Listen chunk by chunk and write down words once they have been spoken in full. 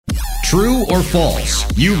True or false?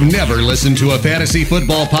 You've never listened to a fantasy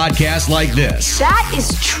football podcast like this. That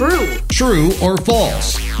is true. True or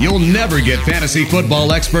false? You'll never get fantasy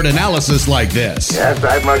football expert analysis like this. Yes,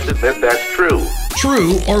 I must admit that's true.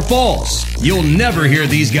 True or false? You'll never hear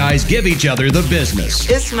these guys give each other the business.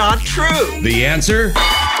 It's not true. The answer?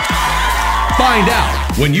 Find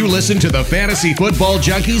out when you listen to the Fantasy Football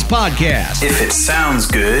Junkies podcast. If it sounds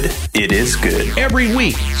good, it is good. Every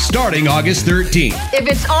week, starting August 13th. If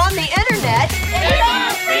it's on the internet, it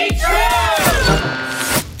must be true.